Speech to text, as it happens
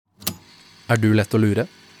Er du lett å lure?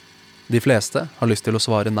 De fleste har lyst til å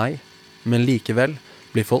svare nei, men likevel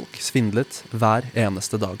blir folk svindlet hver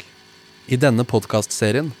eneste dag. I denne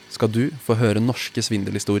podcastserien skal du få høre norske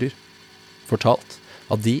svindelhistorier, fortalt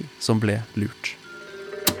av de som ble lurt.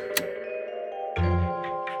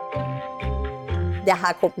 Det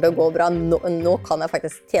her kommer til å gå bra, nå kan jeg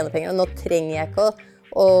faktisk tjene penger, nå trenger jeg ikke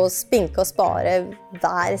å spinke og spare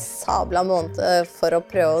hver sabla måned for å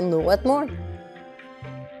prøve å nå et mål.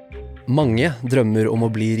 Mange drømmer om å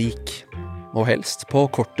bli rik, og helst på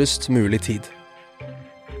kortest mulig tid.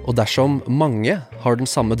 Og dersom mange har den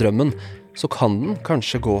samme drømmen, så kan den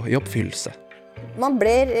kanskje gå i oppfyllelse. Man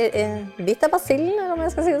blir bitt av basillen, om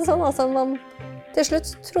jeg skal si det sånn. Altså, til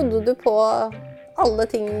slutt trodde du på alle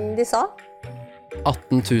ting de sa.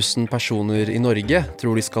 18 000 personer i Norge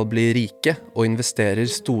tror de skal bli rike og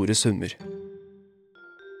investerer store summer.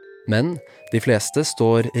 Men de fleste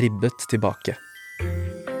står ribbet tilbake.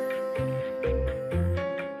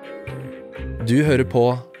 Du hører på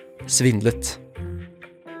Svindlet.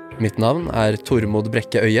 Mitt navn er Tormod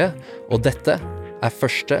Brekke Øye, og dette er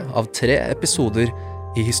første av 3 episoder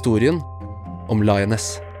i historien om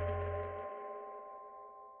Lyoness.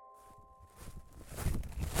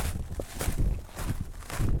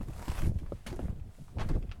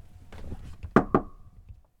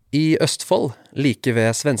 I Østfold, like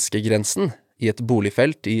ved svenskegrensen, i et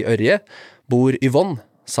boligfelt i Ørje, bor Yvonne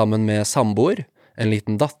sammen med samboer, en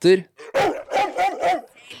liten datter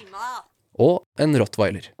og en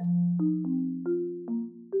rottweiler.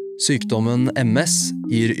 Sykdommen MS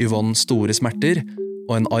gir Yvonne store smerter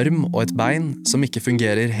og en arm og et bein som ikke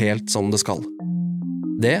fungerer helt som det skal.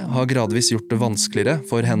 Det har gradvis gjort det vanskeligere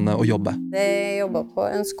for henne å jobbe. Jeg jobbet på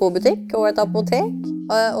en skobutikk og et apotek,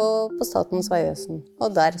 og på Statens vegvesen,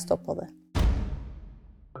 og der stoppet det.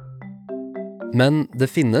 Men det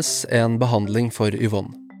finnes en behandling for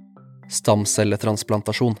Yvonne.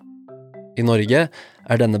 Stamcelletransplantasjon. I Norge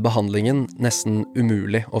er denne behandlingen nesten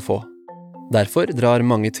umulig å få. Derfor drar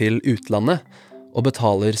mange til utlandet og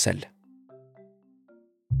betaler selv.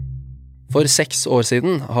 For 6 år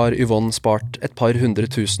siden har Yvonne spart et par 100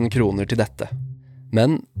 000 kroner til dette.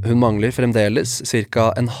 Men hun mangler fremdeles ca.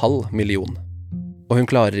 500 000. Og hun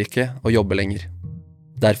klarer ikke å jobbe lenger.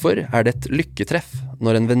 Derfor er det et lykketreff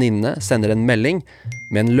når en venninne sender en melding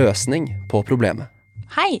med en løsning på problemet.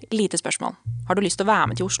 Hei, lite spørsmål. Har du lyst til å være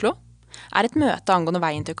med til Oslo? Er et møte angående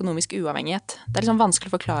veien til økonomisk uavhengighet. Det er liksom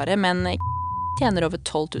vanskelig å forklare, men tjener over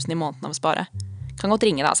 12 000 i måneden av å spare. Kan godt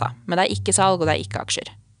ringe det, altså. Men det er ikke salg, og det er ikke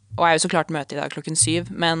aksjer. Og jeg er jo så klart møte i dag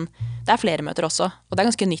 7:00, men det er flere møter også. Og det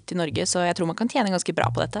er ganske nytt i Norge, så jeg tror man kan tjene ganske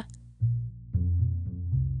bra på dette.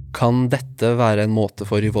 Kan dette være en måte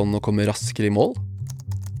for Yvonne å komme raskere i mål?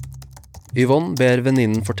 Yvonne ber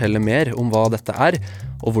venninnen fortelle mer om hva dette er,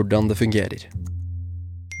 og hvordan det fungerer.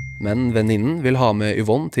 Men venninnen vil ha med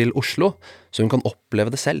Yvonne til Oslo, så hun kan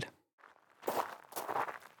oppleve det selv.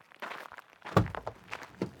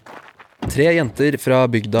 3 jenter fra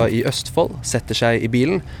bygda i Østfold setter seg i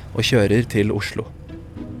bilen og kjører til Oslo.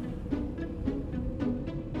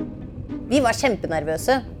 Vi var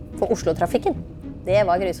kjempenervøse for Oslo-trafikken. Det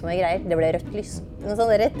var grusomme greier. Det ble rødt lys. Men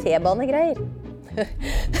sånne T-bane-greier.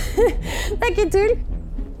 Det er ikke tull.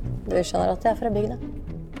 Du skjønner at jeg er fra bygda.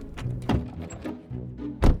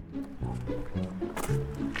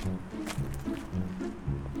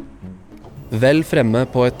 Vel fremme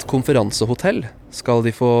på et konferansehotell skal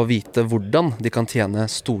de få vite hvordan de kan tjene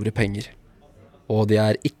store penger. Og de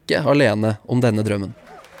er ikke alene om denne drømmen.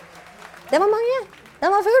 Det var mange.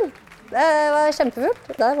 Den var full. Det var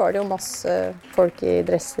kjempefullt. Der var det jo masse folk i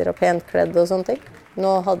dresser og pent kledd og sånne ting.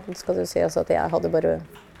 Nå skal du si altså at jeg hadde bare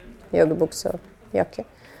joggebukse og jakke.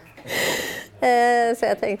 Så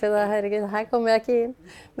jeg tenkte, herregud, her kommer jeg ikke inn.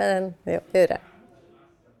 Men jo, det gjør jeg.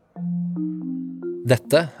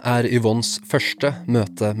 Dette er Yvonnes første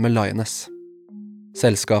møte med Lyoness.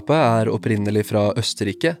 Selskapet er opprinnelig fra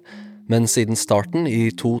Østerrike, men siden starten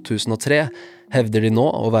i 2003 hevder de nå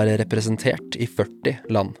å være representert i 40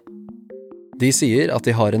 land. De sier at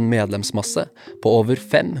de har en medlemsmasse på over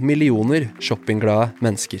 5 millioner shoppingglade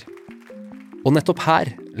mennesker. Og nettopp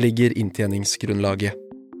her ligger inntjeningsgrunnlaget.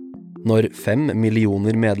 Når 5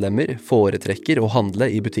 millioner medlemmer foretrekker å handle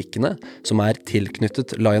i butikkene som er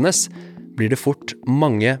tilknyttet Lyoness, blir det fort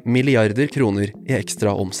mange milliarder kroner i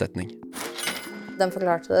ekstra omsetning. Den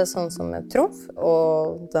forklarte det sånn som med Trumf,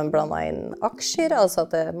 og den blandet inn aksjer, altså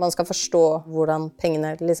at man skal forstå hvordan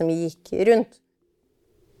pengene liksom gikk rundt.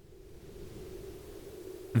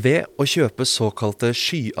 Ved å kjøpe såkalte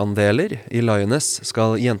skyandeler i Lyoness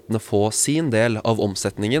skal jentene få sin del av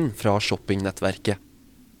omsetningen fra shoppingnettverket.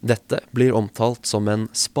 Dette blir omtalt som en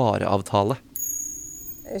spareavtale.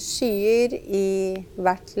 skyer i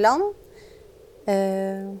hvert land,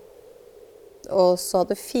 og så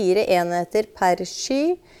hadde 4 enheter per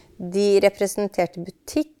sky. De representerte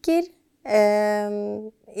butikker,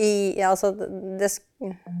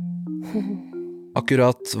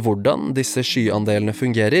 Akkurat hvordan disse skyandelene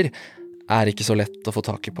fungerer, er ikke så lett å få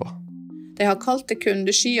tak i på. De har kalt det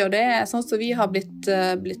kundesky, og det er sånn som vi har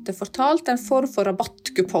blitt fortalt, en form for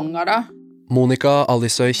rabattkuponger da. Monica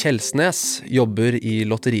Alisøy Kjelsnes jobber i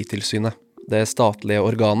Lotteritilsynet, det statlige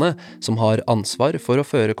organet som har ansvar for å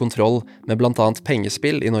føre kontroll med blant annet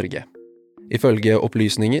pengespill i Norge. Ifølge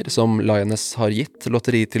opplysninger som Lyoness har gitt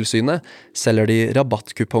Lotteritilsynet, selger de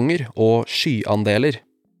rabattkuponger og skyandeler.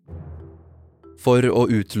 For å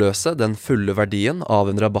utløse den fulle verdien av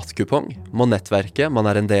en rabattkupong, må nettverket man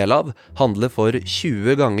er en del av handle for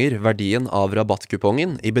 20 ganger verdien av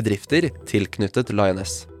rabattkupongen i bedrifter tilknyttet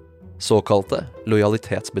Lyoness, såkalte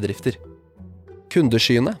lojalitetsbedrifter.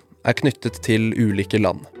 Kundeskyene er knyttet til ulike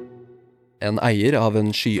land. En eier av en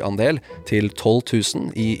skyandel til 12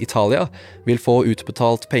 000 i Italia vil få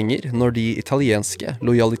utbetalt penger når de italienske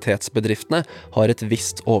lojalitetsbedriftene har et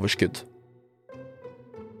visst overskudd.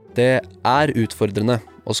 Det er utfordrende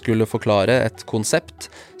å skulle forklare et konsept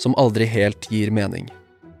som aldri helt gir mening.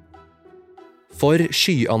 For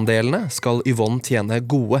skyandelene skal Yvonne tjene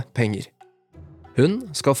gode penger. Hun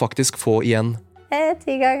skal faktisk få igjen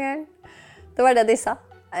 10 ganger. Det var det de sa.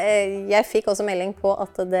 Jeg fikk også melding på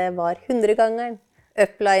at det var 100 ganger.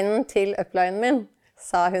 Uplinen til uplinen min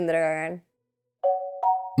sa 100 ganger.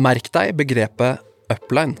 Merk deg begrepet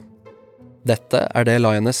upline. Dette er det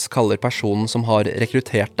Lyoness kaller personen som har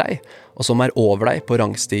rekruttert deg, og som er over deg på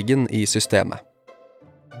rangstigen i systemet.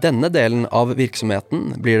 Denne delen av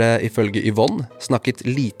virksomheten blir det ifølge Yvonne snakket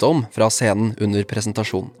lite om fra scenen under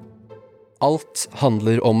presentasjonen. Alt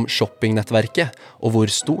handler om shoppingnettverket, og hvor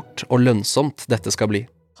stort og lønnsomt dette skal bli.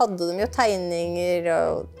 Hadde de jo tegninger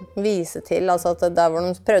å vise til, altså at der hvor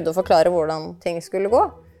de prøvde å forklare hvordan ting skulle gå.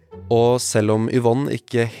 Og selv om Yvonne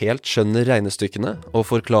ikke helt skjønner regnestykkene og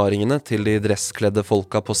forklaringene til de dresskledde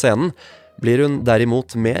folka på scenen, blir hun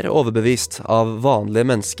derimot mer overbevist av vanlige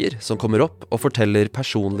mennesker som kommer opp og forteller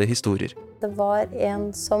personlige historier. Det var en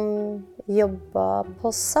som jobbet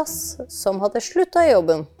på SAS, som hadde sluttet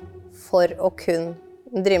jobben for å kun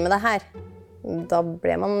drive med det her. Da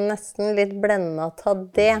ble man nesten litt blendet av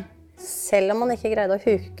det. Selv om man ikke greide å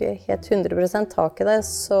huke helt 100% tak i det,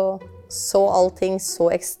 så allting så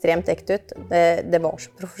ekstremt ekte ut. Det var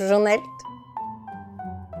så profesjonelt.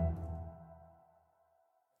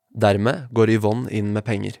 Dermed går Yvonne inn med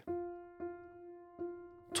penger.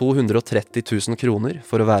 230 000 kroner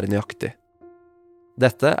for å være nøyaktig.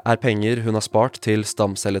 Dette er penger hun har spart til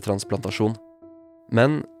stamcelletransplantasjon.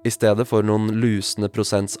 Men i stedet for noen lusende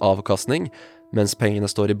prosents avkastning, mens pengene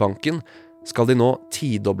står i banken, skal de nå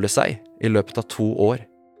 10-doble seg i løpet av 2 år.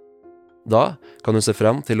 Da kan hun se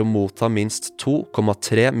frem til å motta minst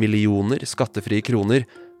 2,3 millioner skattefrie kroner,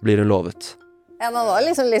 blir hun lovet. Ja, man var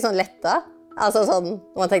liksom litt sånn letta. Altså sånn,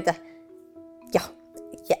 man tenkte, ja,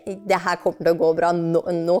 det her kommer til å gå bra.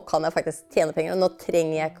 Nå kan jeg faktisk tjene penger, og nå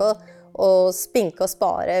trenger jeg ikke å spinke og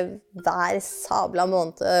spare hver sabla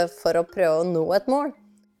måned for å prøve å nå et mål.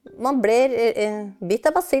 Man ble bitt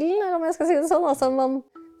av basillen, eller om jeg skal si det sånn. Altså,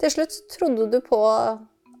 til slutt trodde du på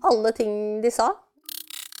alle ting de sa.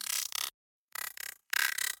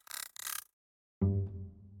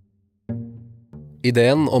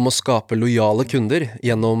 Ideen om å skape lojale kunder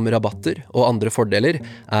gjennom rabatter og andre fordeler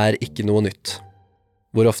er ikke noe nytt.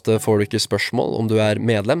 Hvor ofte får du ikke spørsmål om du er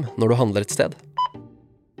medlem når du handler et sted?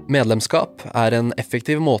 Medlemskap er en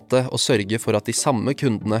effektiv måte å sørge for at de samme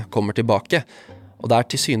kundene kommer tilbake, og det er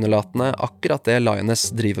tilsynelatende akkurat det Lyoness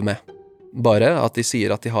driver med. Bare at de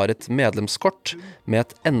sier at de har et medlemskort med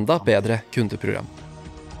et enda bedre kundeprogram.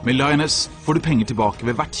 Med Lyoness får du penger tilbake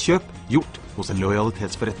ved hvert kjøp gjort hos en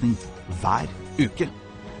lojalitetsforretning hver uke,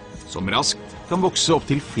 som raskt kan vokse opp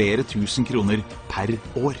til flere tusen kroner per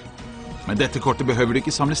år. Med dette kortet behøver du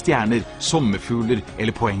ikke samle stjerner, sommerfugler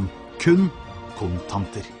eller poeng, kun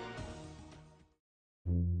kontanter.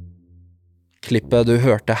 Klippet du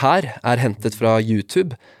hørte her er hentet fra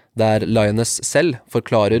YouTube, der Lyoness selv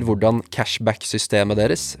forklarer hvordan cashback-systemet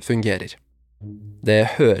deres fungerer.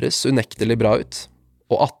 Det høres unektelig bra ut,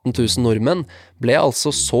 og 18 000 nordmenn ble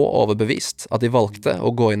altså så overbevist at de valgte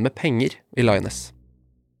å gå inn med penger i Lyoness.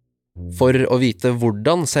 For å vite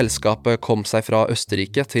hvordan selskapet kom seg fra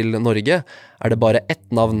Østerrike til Norge, er det bare ett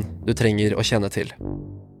navn du trenger å kjenne til.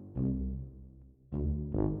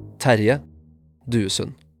 Terje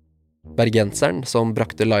Duesund. Bergenseren som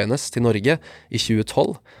brakte Lyoness til Norge i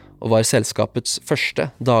 2012 og var selskapets første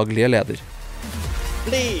daglige leder.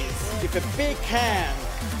 Please give a big hand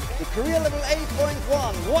the career level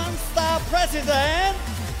 8.1 one-star president,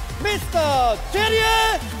 Mr.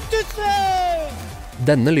 Terje Tutzen!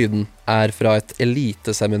 Denne lyden er fra et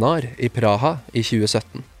eliteseminar i Praha i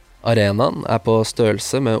 2017. Arenaen er på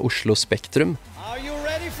størrelse med Oslo Spektrum. Are you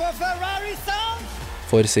ready for Ferrari sound?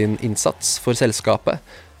 For sin innsats for selskapet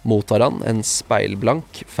mottar han en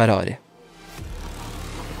speilblank Ferrari.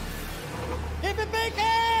 Give a big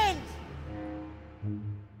hand!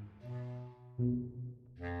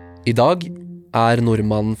 I dag er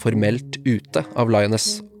nordmannen formelt ute av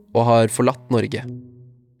Lyoness og har forlatt Norge,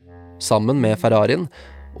 sammen med Ferrarien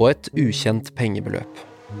og et ukjent pengebeløp.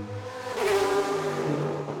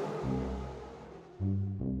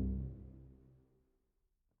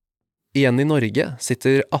 Igjen i Norge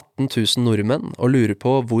sitter 18 000 nordmenn og lurer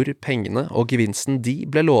på hvor pengene og gevinsten de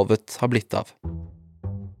ble lovet har blitt av.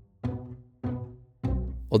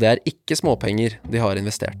 Og det er ikke småpenger de har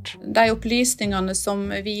investert. De opplysningene som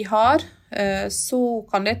vi har, så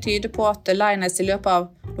kan det tyde på at Lyoness i løpet av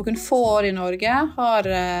noen få år i Norge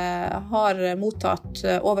har mottatt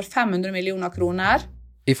over 500 millioner kroner.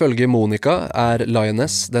 Ifølge Monica er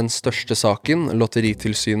Lyoness den største saken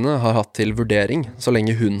Lotteritilsynet har hatt til vurdering så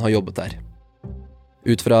lenge hun har jobbet der.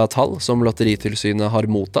 Ut fra tall som Lotteritilsynet har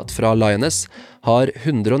mottatt fra Lyoness, har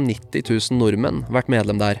 190 000 nordmenn vært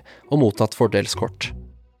medlem der og mottatt fordelskort.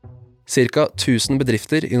 Cirka 1000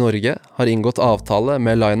 bedrifter i Norge har inngått avtale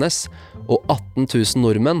med Lyoness, og 18 000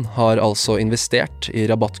 nordmenn har altså investert i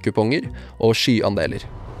rabattkuponger og skyandeler.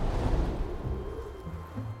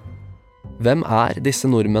 Hvem er disse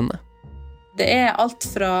nordmennene? Det er alt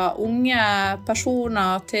fra unge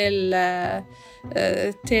personer til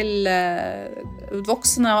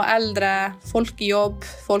voksne og eldre, folk i jobb,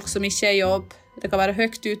 folk som ikke er i jobb. Det kan være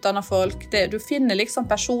høyt utdannet folk. Du finner liksom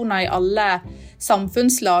personer i alle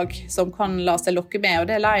samfunnslag som kan la seg lokke med, og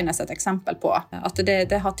det er Lyoness et eksempel på. At det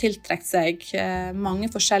har tiltrekt seg mange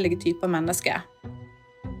forskjellige typer mennesker.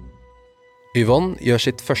 Yvonne gjør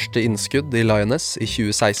sitt første innskudd i Lyoness i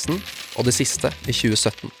 2016, og det siste i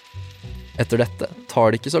 2017. Etter dette tar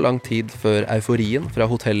det ikke så lang tid før euforien fra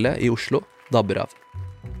hotellet i Oslo dabber av.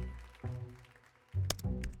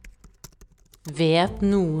 Vet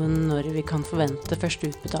noen når vi kan forvente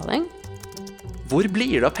første utbetaling? Hvor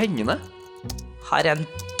blir det av pengene? Har en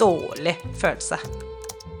dårlig følelse.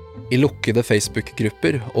 I lukkede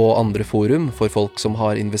Facebook-grupper og andre forum for folk som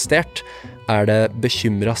har investert, er det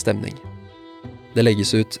bekymret stemning. Det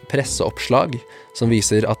legges ut presseoppslag som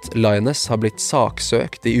viser at Lyoness har blitt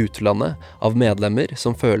saksøkt i utlandet av medlemmer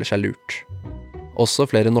som føler seg lurt. Også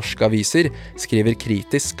flere norske aviser skriver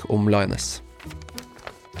kritisk om Lyoness.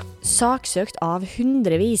 Saksøkt av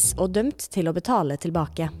hundrevis og dømt til å betale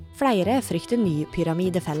tilbake. Flere frykter ny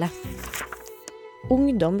pyramidefelle.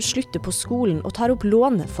 Ungdom slutter på skolen og tar opp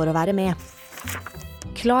lån for å være med.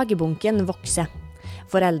 Klagebunken vokser.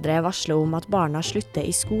 Foreldre varsler om at barna slutter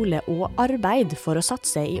i skole og arbeid for å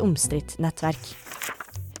satse i omstridt nettverk.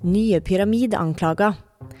 Nye pyramideanklager.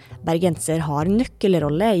 Bergenser har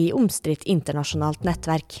nøkkelrolle i omstridt internasjonalt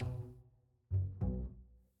nettverk.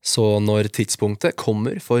 Så når tidspunktet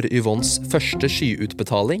kommer for Yvonnes første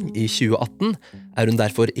skyutbetaling i 2018, er hun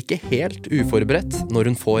derfor ikke helt uforberedt når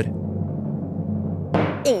hun får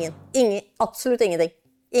absolutt ingenting.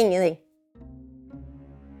 Ingenting.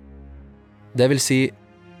 Det vil si,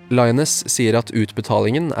 Lyoness sier at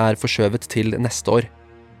utbetalingen er forskjøvet til neste år.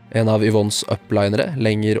 En av Yvonnes upplinere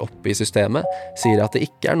lenger opp i systemet sier at det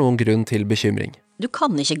ikke er noen grunn til bekymring. Du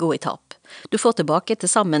kan ikke gå i tap. Du får tilbake til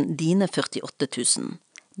sammen dine 48 000.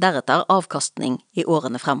 Deretter avkastning i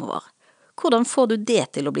årene fremover. Hvordan får du det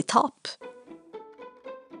til å bli tap?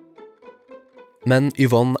 Men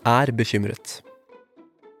Yvonne er bekymret.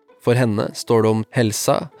 For henne står det om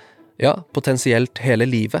helsa, ja, potensielt hele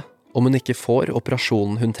livet, om hun ikke får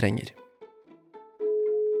operasjonen hun trenger.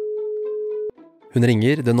 Hun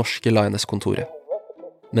ringer det norske Lyoness-kontoret,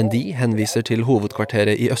 men de henviser til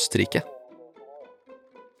hovedkvarteret i Østerrike.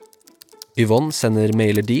 Yvonne sender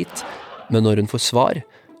mailer dit, men når hun får svar,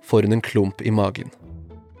 får hun en klump i magen.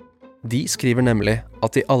 De skriver nemlig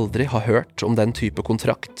at de aldri har hørt om den type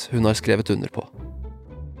kontrakt hun har skrevet under på.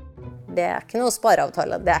 Det er ikke noe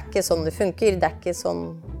spareavtale, det er ikke sånn det funker, det er ikke sånn...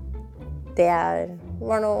 Det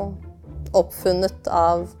var noe oppfunnet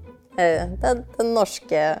av den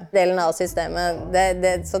norske delen av systemet,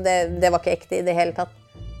 så det var ikke ekte i det hele tatt.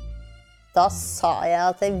 Da sa jeg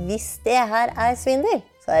at hvis det her er svindel,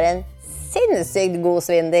 så er det en sinnssykt god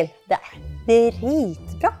svindel. Det er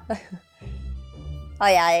dritbra.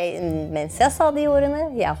 Mens jeg sa de ordene,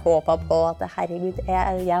 jeg håpet på at herregud,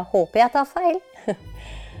 jeg håper jeg tar feil.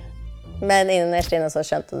 Men innerst inne så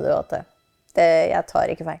skjønte du at jeg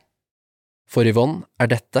tar ikke feil. For Yvonne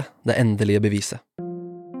dette det endelige beviset.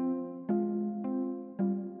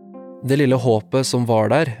 Det lille håpet som var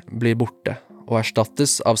der, blir borte, og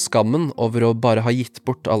erstattes av skammen over å bare ha gitt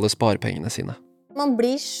bort alle sparepengene sine. Man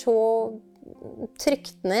blir så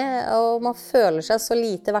trykt ned, og man føler seg så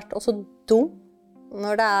lite verdt og så dum.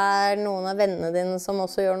 Når det noen av vennene dine som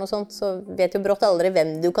også gjør noe sånt, så vet jo brått aldri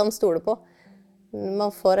hvem du kan stole på.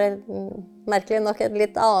 Man får merkelig nok et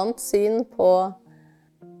litt annet syn på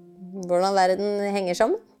hvordan verden henger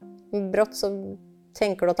sammen. Brått så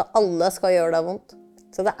tenker du at alle skal gjøre deg vondt.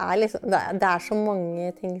 Så det liksom, det så mange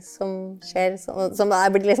ting som skjer, som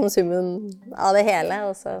blitt liksom summen av det hele,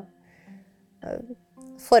 og så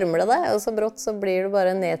former det deg, og så brått så blir du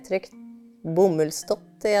bare nedtrykt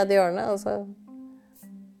bomullstott i et hjørne, og så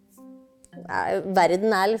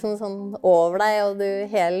verden liksom sånn over deg, og du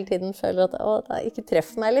hele tiden føler at det ikke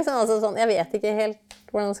treffer meg, liksom. Altså sånn, jeg vet ikke helt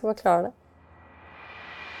hvordan jeg skal forklare det.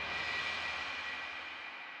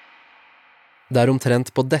 Det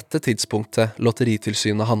omtrent på dette tidspunktet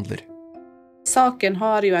Lotteritilsynet handler. Saken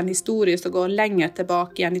har jo en historie som går lenger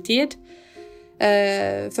tilbake igjen i tid.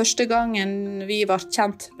 Første gangen vi var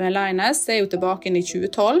kjent med Lyoness jo tilbake i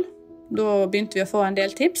 2012. Da begynte vi å få en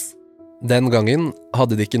del tips. Den gangen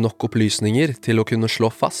hadde de ikke nok opplysninger til å kunne slå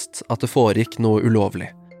fast at det foregikk noe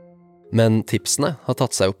ulovlig. Men tipsene har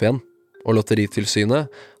tatt seg opp igjen, og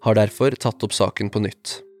Lotteritilsynet har derfor tatt opp saken på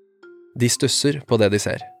nytt. De stusser på det de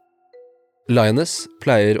ser. Lyoness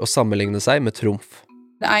pleier å sammenligne seg med Trumf.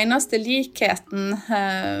 Det eneste likheten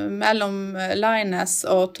mellom Lyoness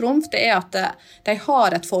og Trumf, det at de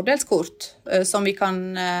har et fordelskort som vi kan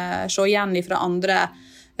se igjen fra andre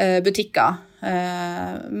butikker.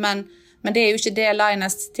 Men det jo ikke det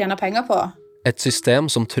Lyoness tjener penger på. Et system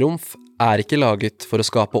som Trumf ikke laget for å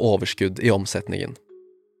skape overskudd i omsetningen.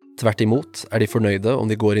 Tvert imot de fornøyde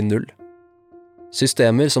om de går i null.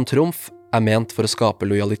 Systemer som Trumf ment for å skape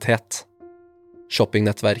lojalitet.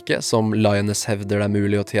 Shoppingnettverket, som Lyoness hevder det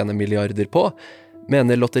mulig å tjene milliarder på,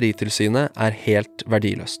 mener Lotteritilsynet helt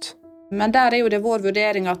verdiløst. Men der jo det vår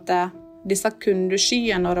vurdering at disse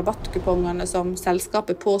kundeskyene og rabattkupongene som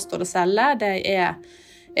selskapet påstår å selge, det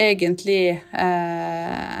egentlig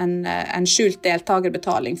en skjult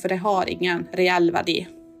deltagerbetaling, for det har ingen reell verdi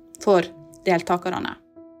for deltakerne.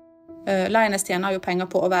 Lyoness tjener jo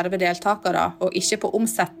penger på å verve deltakere, og ikke på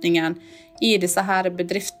omsetningen i disse her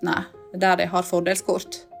bedriftene, der de har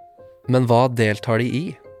fordelskort. Men hva deltar de i?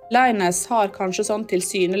 Lyoness har kanskje sånn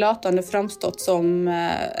tilsynelatende framstått som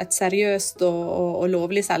et seriøst og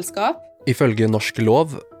lovlig selskap. Ifølge norsk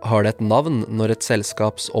lov har det et navn når et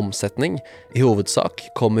selskaps omsetning i hovedsak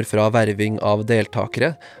kommer fra verving av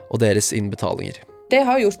deltakere og deres innbetalinger. Det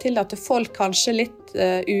har gjort til at folk kanskje litt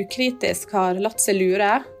ukritisk har latt seg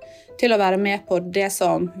lure til å være med på det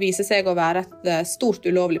som viser seg å være et stort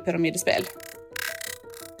ulovlig pyramidespill.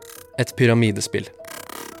 Et pyramidespill.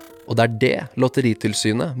 Og det det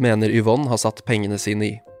Lotteritilsynet mener Yvonne har satt pengene sine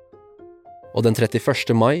i. Og den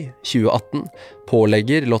 31. mai 2018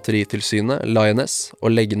 pålegger Lotteritilsynet Lyoness å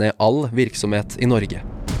legge ned all virksomhet i Norge.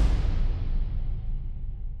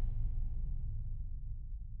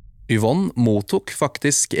 Yvonne mottok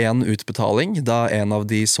faktisk en utbetaling da en av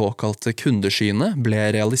de såkalte kundeskyene ble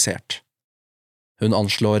realisert. Hun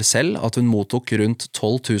anslår selv at hun mottok rundt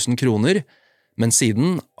 12 000 kroner, men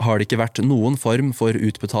siden har det ikke vært noen form for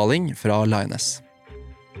utbetaling fra Lyoness.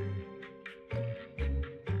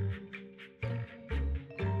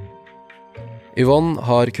 Yvonne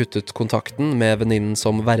har kuttet kontakten med venninnen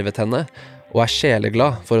som vervet henne, og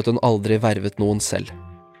sjeleglad for at hun aldri vervet noen selv.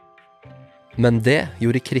 Men det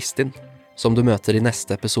gjorde Kristin, som du møter i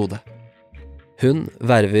neste episode. Hun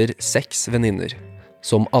verver 6 venninner,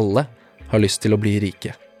 som alle har lyst til å bli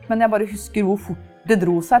rike. Men jeg bare husker hvor fort det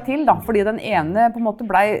dro seg til, da, fordi den ene på en måte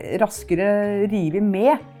ble raskere rivet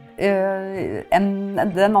med enn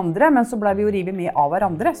den andre, men så ble vi jo rivet med av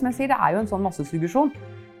hverandre. Som jeg sier, det jo en sånn massesuggesjon.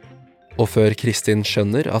 Og før Kristin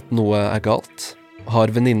skjønner at noe galt,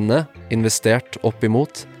 har venninnene investert opp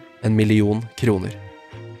imot 1 million kroner.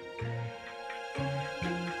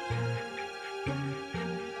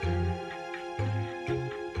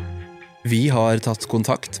 Vi har tatt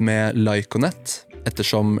kontakt med Lyoness,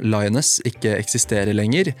 ettersom Lyoness ikke eksisterer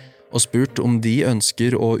lenger, og spurt om de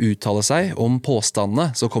ønsker å uttale seg om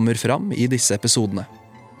påstandene som kommer fram i disse episodene.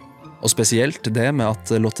 Og spesielt det med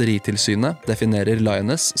at Lotteritilsynet definerer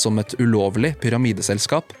Lyoness som et ulovlig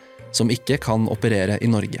pyramideselskap som ikke kan operere i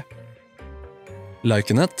Norge.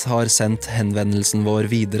 Lyoness har sendt henvendelsen vår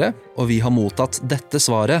videre, og vi har mottatt dette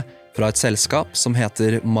svaret fra et selskap som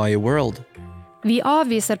heter My World. Vi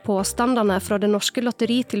avviser påstandene fra det norske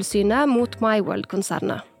Lotteritilsynet mot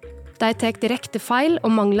MyWorld-konsernet. de tar direkte feil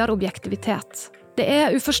og mangler objektivitet.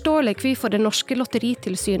 Det uforståelig hvorfor det norske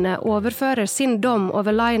lotteritilsynet overfører sin dom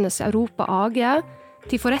over Lyoness Europa AG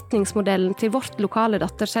til forretningsmodellen til vårt lokale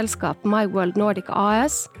datterselskap My World Nordic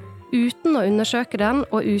AS, uten å undersøke den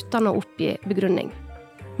og uten å oppgi begrunning.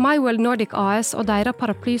 My World Nordic AS og deres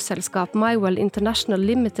paraplyselskap My World International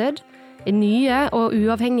Limited nye og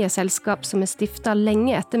uavhengige selskap som stiftet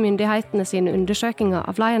lenge etter myndighetene sine undersøkinger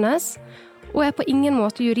av Lyoness, og på ingen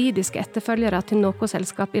måte juridiske etterfølgere til noe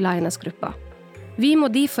selskap i Lyoness-gruppa. Vi må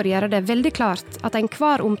derfor gjøre det veldig klart at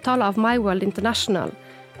enhver omtale av My World International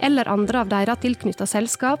eller andre av deres tilknyttede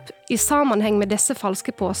selskap i sammenheng med disse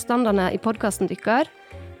falske påstandene i podcasten dykker,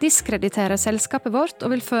 diskrediterer selskapet vårt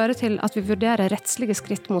og vil føre til at vi vurderer rettslige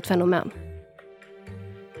skritt mot fenomen.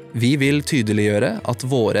 Vi vil tydeliggjøre at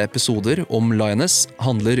våre episoder om Lyoness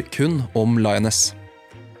handler kun om Lyoness.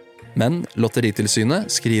 Men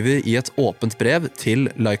Lotteritilsynet skriver i et åpent brev til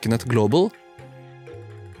Lyconet Global: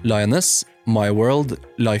 Lyoness, My World,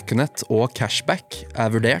 Lyconet og Cashback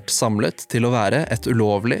vurdert samlet til å være et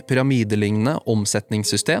ulovlig pyramidelignende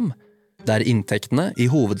omsetningssystem, der inntektene i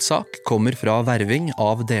hovedsak kommer fra verving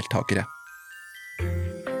av deltakere.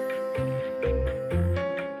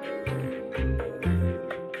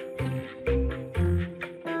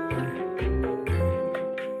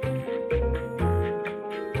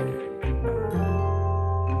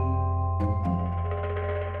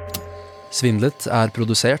 Svindlet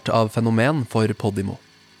produsert av Fenomen for Podimo.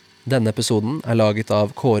 Denne episoden laget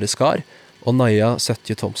av Kåre Skar og Naja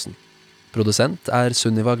Søtje Thomsen. Produsent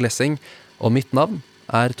Sunniva Glessing, og mitt navn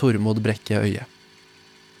Tormod Brekke Øye.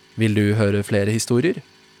 Vil du høre flere historier?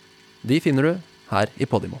 De finner du her i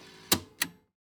Podimo.